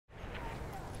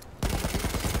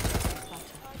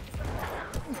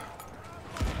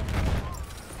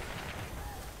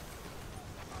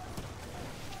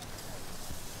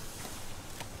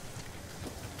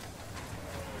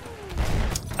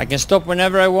I can stop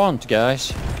whenever I want,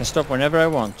 guys. I can stop whenever I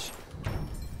want.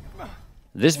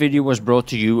 This video was brought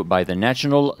to you by the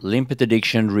National Limpet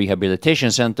Addiction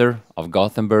Rehabilitation Center of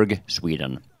Gothenburg,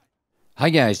 Sweden. Hi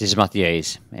guys, this is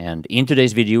Mattias, and in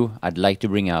today's video I'd like to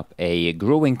bring up a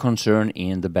growing concern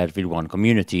in the Battlefield 1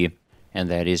 community,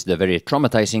 and that is the very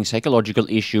traumatizing psychological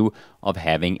issue of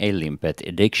having a limpet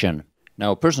addiction.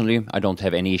 Now personally, I don't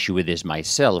have any issue with this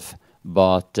myself,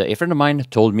 but a friend of mine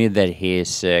told me that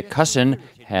his cousin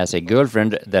has a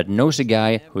girlfriend that knows a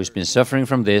guy who's been suffering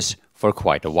from this for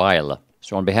quite a while.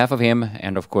 So on behalf of him,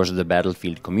 and of course the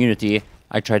Battlefield community,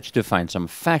 I tried to find some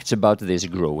facts about this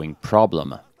growing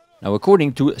problem. Now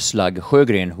according to Slug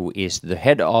Sjögren, who is the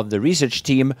head of the research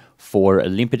team for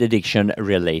limpet addiction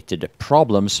related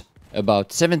problems, about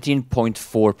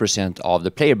 17.4% of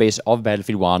the player base of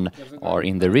Battlefield 1 are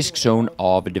in the risk zone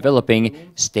of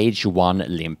developing Stage 1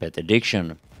 limpet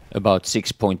addiction. About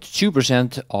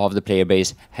 6.2% of the player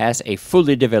base has a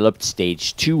fully developed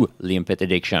Stage 2 limpet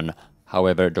addiction.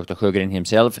 However, Dr. Sjögren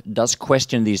himself does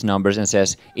question these numbers and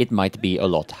says it might be a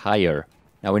lot higher.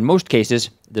 Now, in most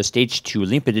cases, the Stage 2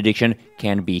 limpet addiction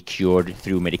can be cured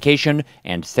through medication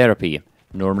and therapy.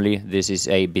 Normally, this is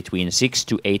a between 6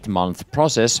 to 8 month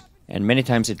process, and many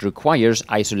times it requires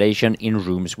isolation in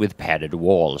rooms with padded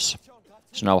walls.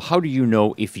 So now, how do you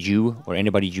know if you or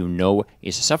anybody you know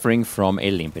is suffering from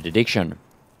a limpet addiction?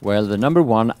 Well, the number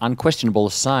one unquestionable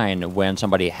sign when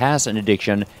somebody has an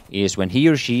addiction is when he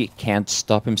or she can't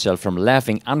stop himself from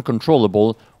laughing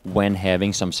uncontrollable when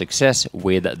having some success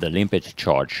with the limpet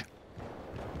charge.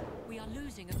 We are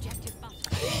losing objective butter.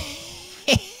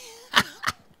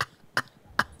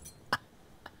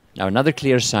 Now, another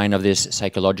clear sign of this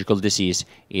psychological disease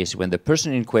is when the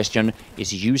person in question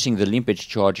is using the limpet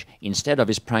charge instead of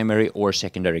his primary or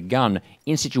secondary gun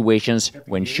in situations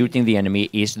when shooting the enemy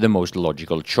is the most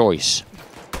logical choice.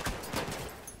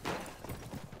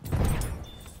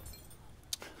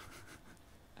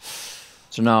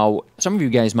 So now, some of you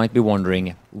guys might be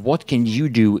wondering, what can you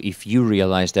do if you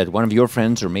realize that one of your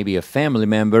friends or maybe a family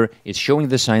member is showing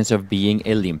the signs of being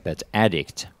a limpet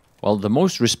addict? Well, the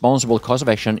most responsible course of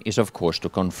action is, of course, to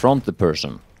confront the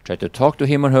person. Try to talk to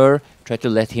him or her, try to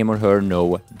let him or her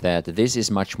know that this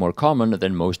is much more common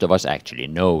than most of us actually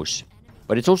knows.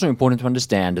 But it's also important to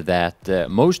understand that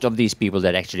most of these people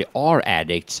that actually are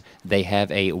addicts, they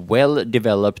have a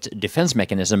well-developed defense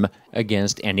mechanism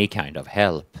against any kind of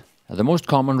help. The most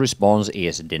common response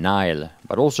is denial,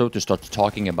 but also to start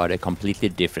talking about a completely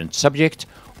different subject,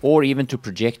 or even to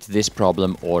project this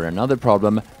problem or another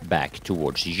problem back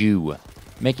towards you.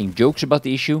 Making jokes about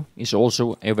the issue is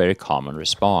also a very common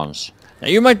response. Now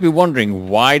you might be wondering,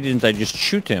 why didn't I just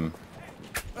shoot him?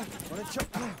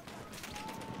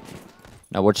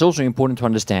 Now what's also important to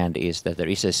understand is that there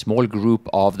is a small group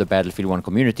of the Battlefield 1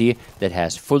 community that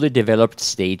has fully developed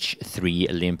Stage 3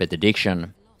 limpet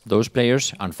addiction. Those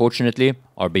players, unfortunately,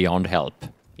 are beyond help.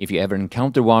 If you ever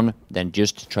encounter one, then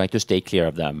just try to stay clear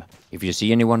of them. If you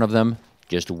see any one of them,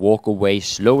 just walk away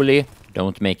slowly,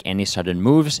 don't make any sudden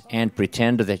moves, and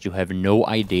pretend that you have no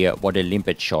idea what a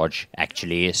limpet charge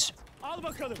actually is. We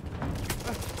have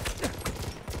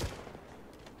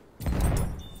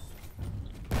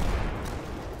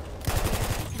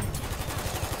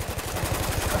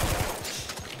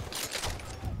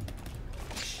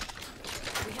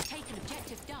taken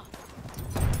objective Duff.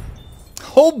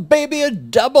 Oh baby, a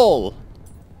double!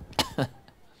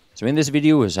 So in this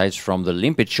video, aside from the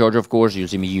limpet charge, of course, you'll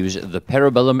see me use the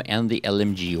Parabellum and the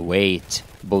LMG-08,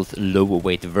 both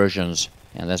low-weight versions.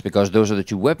 And that's because those are the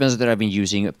two weapons that I've been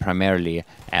using primarily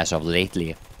as of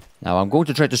lately. Now I'm going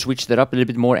to try to switch that up a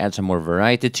little bit more, add some more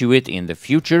variety to it in the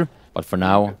future. But for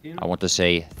now, I want to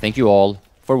say thank you all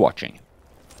for watching.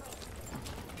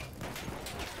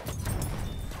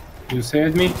 You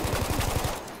saved me?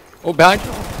 Oh, behind!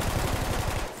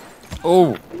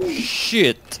 Oh,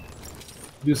 shit!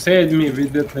 You saved me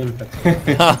with that limpet.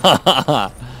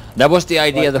 That was the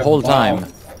idea Like the a whole bomb.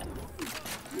 time.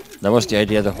 That was the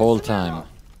idea the whole time.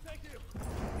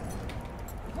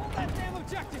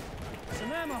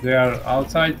 They are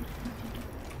outside.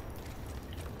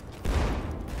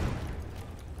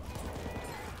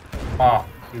 Ah,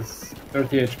 he's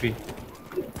 30 HP. We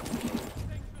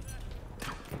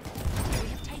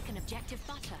have taken objective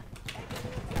butter.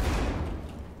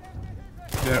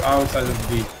 They're outside of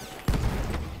B.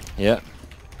 Yeah.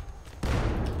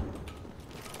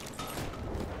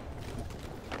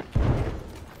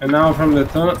 And now from the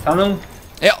tunnel.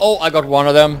 Yeah, oh, I got one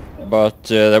of them, but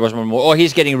there was one more. Oh,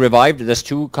 he's getting revived. There's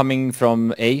two coming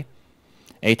from A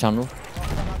tunnel.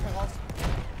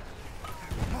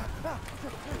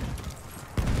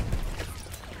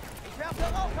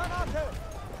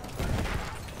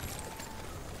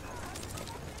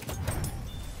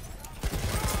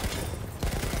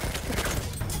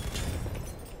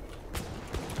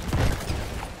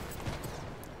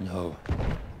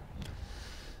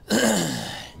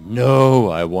 No,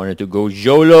 I wanted to go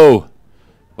YOLO,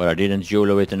 but I didn't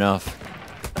YOLO it enough.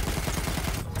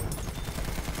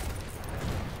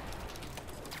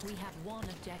 We have one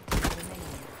objective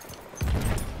remaining.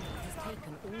 Has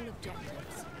taken all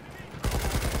objectives.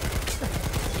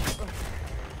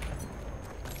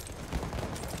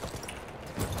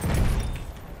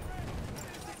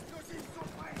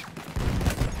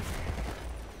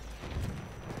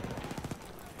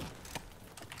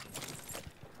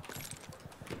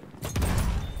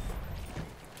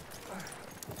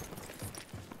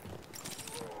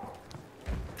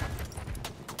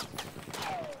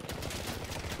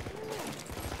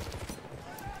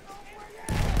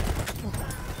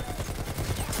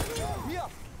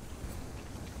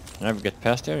 Can I get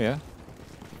past there? Yeah.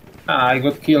 Ah, I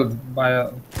got killed by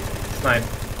a sniper.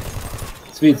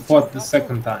 Sweet spot the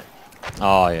second time.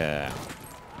 Oh yeah.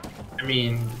 I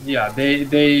mean, yeah,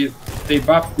 they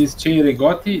buffed this Cherry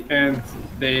Gotti and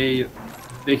they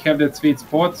have that sweet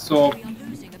spot, so We are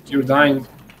losing objective. you're dying.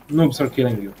 Noobs are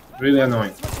killing you. Really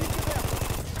annoying.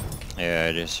 Yeah,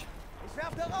 it is. Ich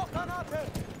werfe Rauchgranate!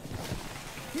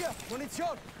 Hier,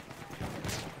 Munition!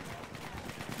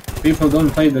 People don't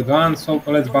play the gun, so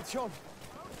let's buff. Munition!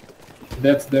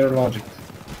 That's their logic.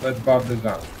 Let's buff the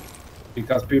gun.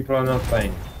 Because people are not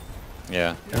playing.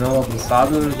 Yeah. And all of a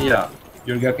sudden, yeah,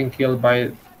 you're getting killed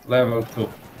by level 2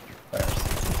 players.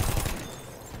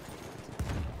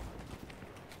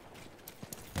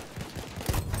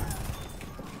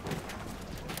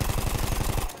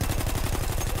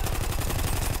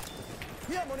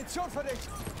 Hier, Munition für dich!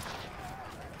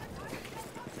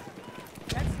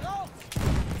 Jetzt raus!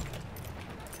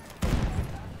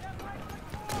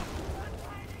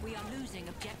 We are losing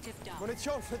objective Duff.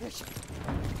 Munition für dich!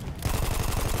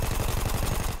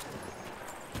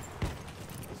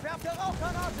 Ich werfe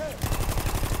Rauchgranate!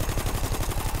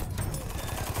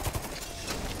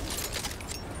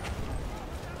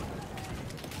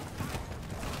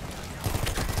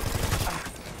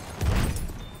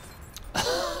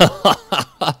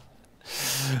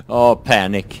 Oh,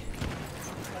 panic.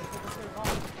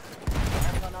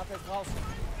 Granate ist draußen.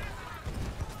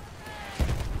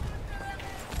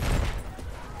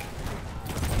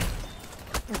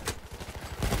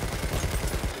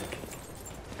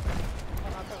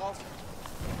 Granate raus.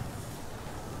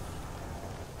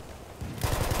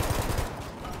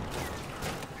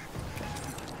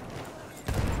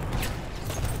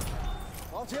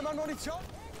 Braucht jemand Munition?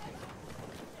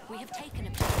 We have taken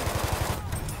objective.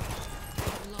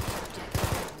 We have lost objective.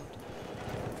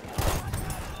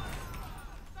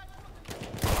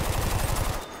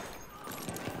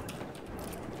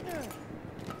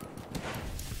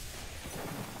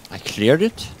 I cleared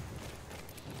it?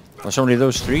 Was only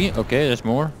those 3? Okay, there's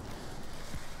more.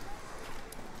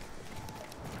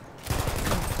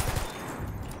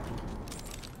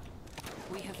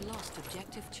 We have lost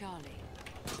objective Charlie.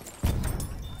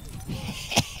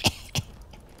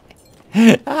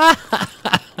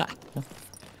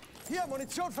 Hier,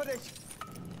 Munition für dich!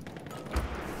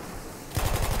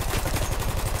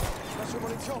 Flasche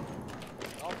Munition!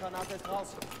 Rauchgranate ist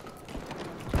draußen.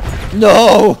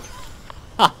 No!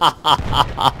 We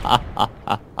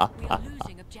are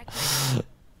losing objective.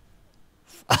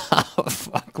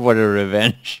 Fuck, what a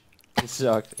revenge. It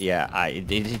sucked. Yeah, it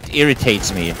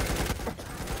irritates me.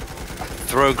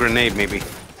 Throw a grenade, maybe.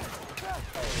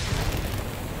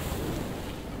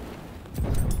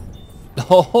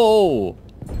 Oh!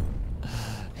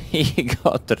 He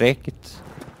got wrecked.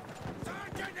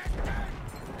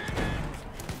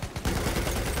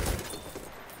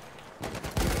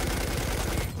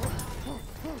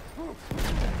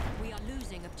 We are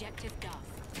losing objective Duff.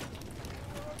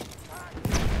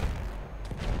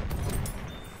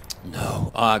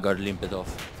 No. Oh, I got Limpet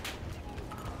off.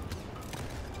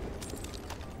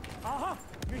 Aha!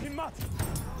 Mühimmat!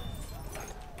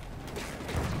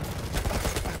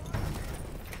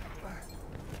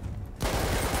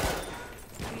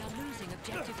 We are losing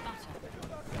objective Butter.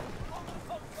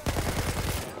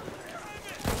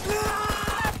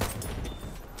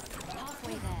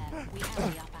 Halfway there, we have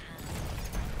the upper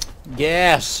hand.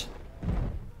 Yes!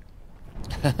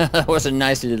 That was a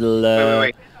nice little...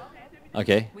 Wait.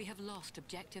 Okay. We have lost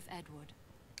objective Edward.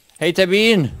 Hey,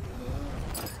 Tabine!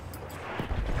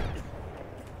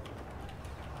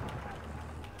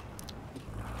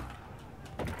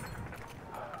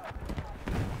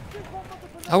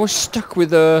 I was stuck with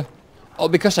the... Oh,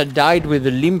 because I died with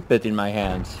the limpet in my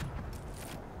hands.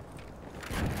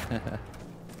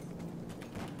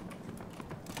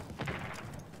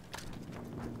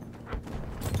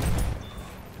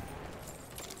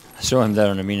 I saw him there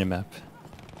on the minimap.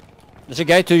 There's a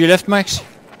guy to your left, Max.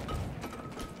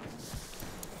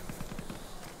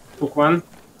 Took one.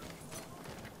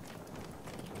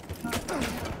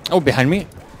 Oh, behind me.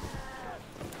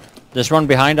 There's one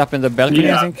behind up in the balcony,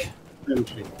 Yeah. I think.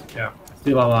 Yeah,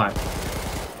 still alive.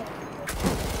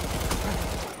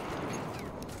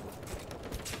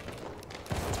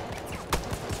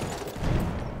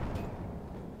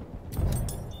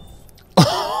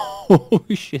 Oh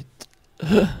shit.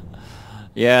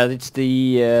 Yeah, it's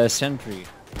the sentry.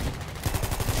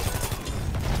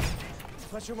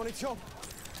 Frische Munition.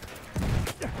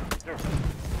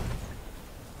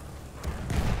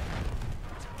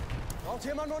 Braucht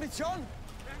jemand Munition?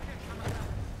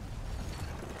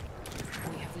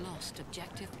 We have lost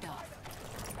objective Duff.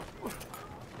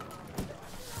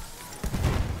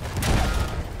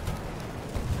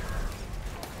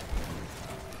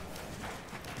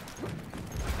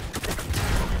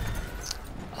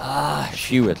 Ah,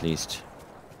 few at least.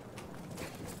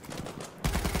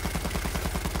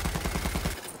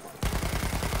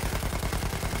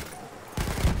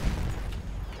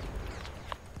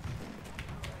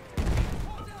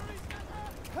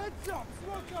 Heads up!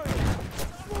 Smoke going!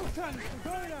 Smoke tanks are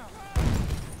going out!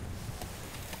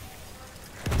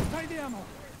 Take the ammo!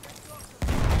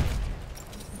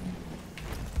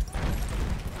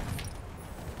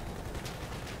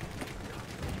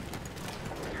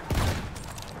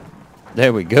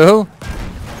 There we go.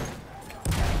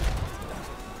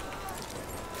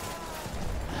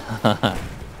 Ammo!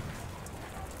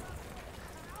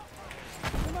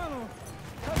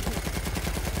 Take it!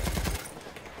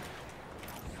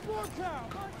 Smoke out!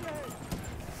 Right there!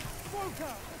 Smoke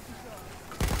out!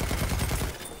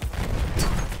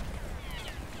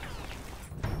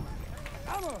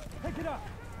 Ammo! Pick it up!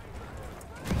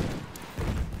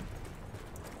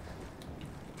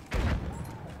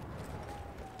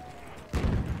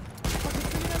 I can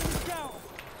see an enemy scout!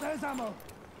 There's ammo!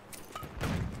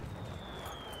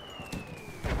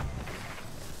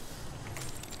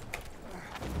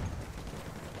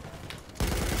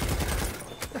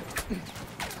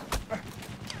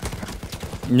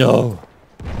 No.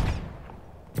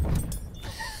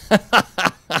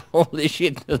 Holy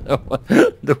shit,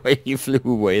 the way he flew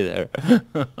away there.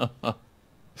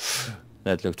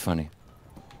 That looked funny.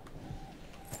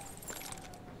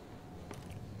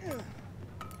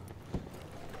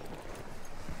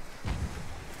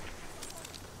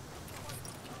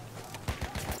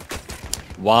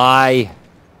 Why?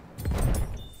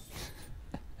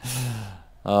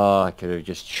 Oh, I could have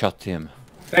just shot him.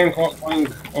 Tank going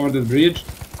over the bridge.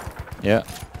 Yeah.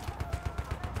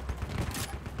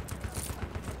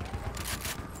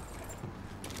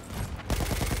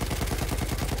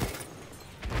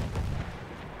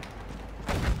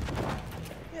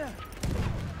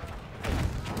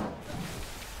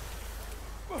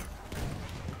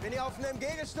 Bin ihr auf einen MG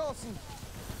gestoßen?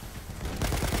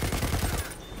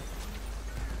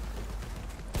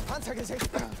 Panzer gesehen!